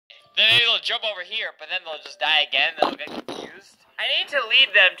then maybe they'll jump over here, but then they'll just die again, and they'll get confused. I need to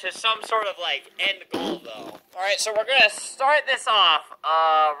lead them to some sort of, like, end goal, though. Alright, so we're gonna start this off,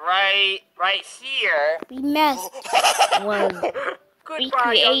 right here. The mess was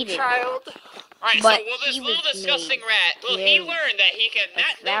Goodbye, young child. Alright, so will this little disgusting rat, will he learn that he can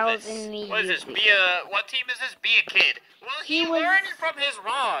not do this? What is this, what team is this? Be a kid. Will he learn from his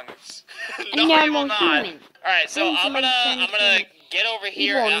wrongs? No, he will not. Alright, so I'm gonna get over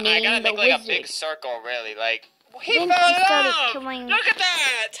here, and I gotta make, like, a big circle, really, like... He fell off! Look at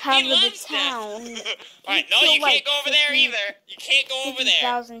that! He loves this! Alright, no, you can't go over there either. You can't go over there.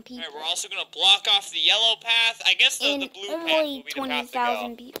 Alright, we're also gonna block off the yellow path. I guess the blue path will be the path to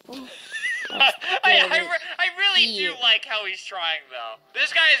go. People. I really do like how he's trying, though.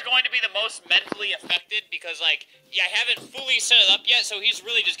 This guy is going to be the most mentally affected because, like, I haven't fully set it up yet, so he's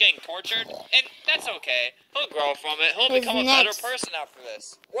really just getting tortured. And that's okay. He'll grow from it. He'll become a better person after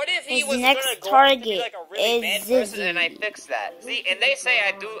this. What if he was going to grow up to be, like, a really bad person and I fix that? See, and they say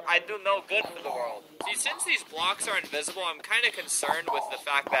I do no good for the world. See, since these blocks are invisible, I'm kind of concerned with the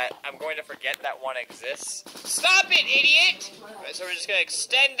fact that I'm going to forget that one exists. Stop it, idiot! Alright, so we're just going to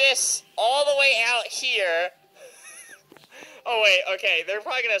extend this all the way out here. Oh, wait, okay, they're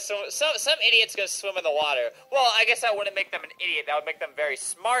probably gonna swim. Some idiot's gonna swim in the water. Well, I guess that wouldn't make them an idiot. That would make them very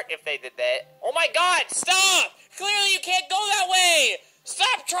smart if they did that. Oh my god, stop! Clearly you can't go that way!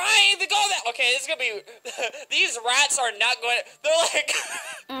 Stop trying to go that— Okay, this is gonna be— These rats are not going—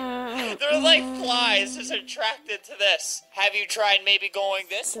 They're like flies just attracted to this. Have you tried maybe going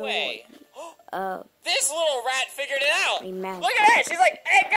this way? This little rat figured it out! Look at her! She's like, hey,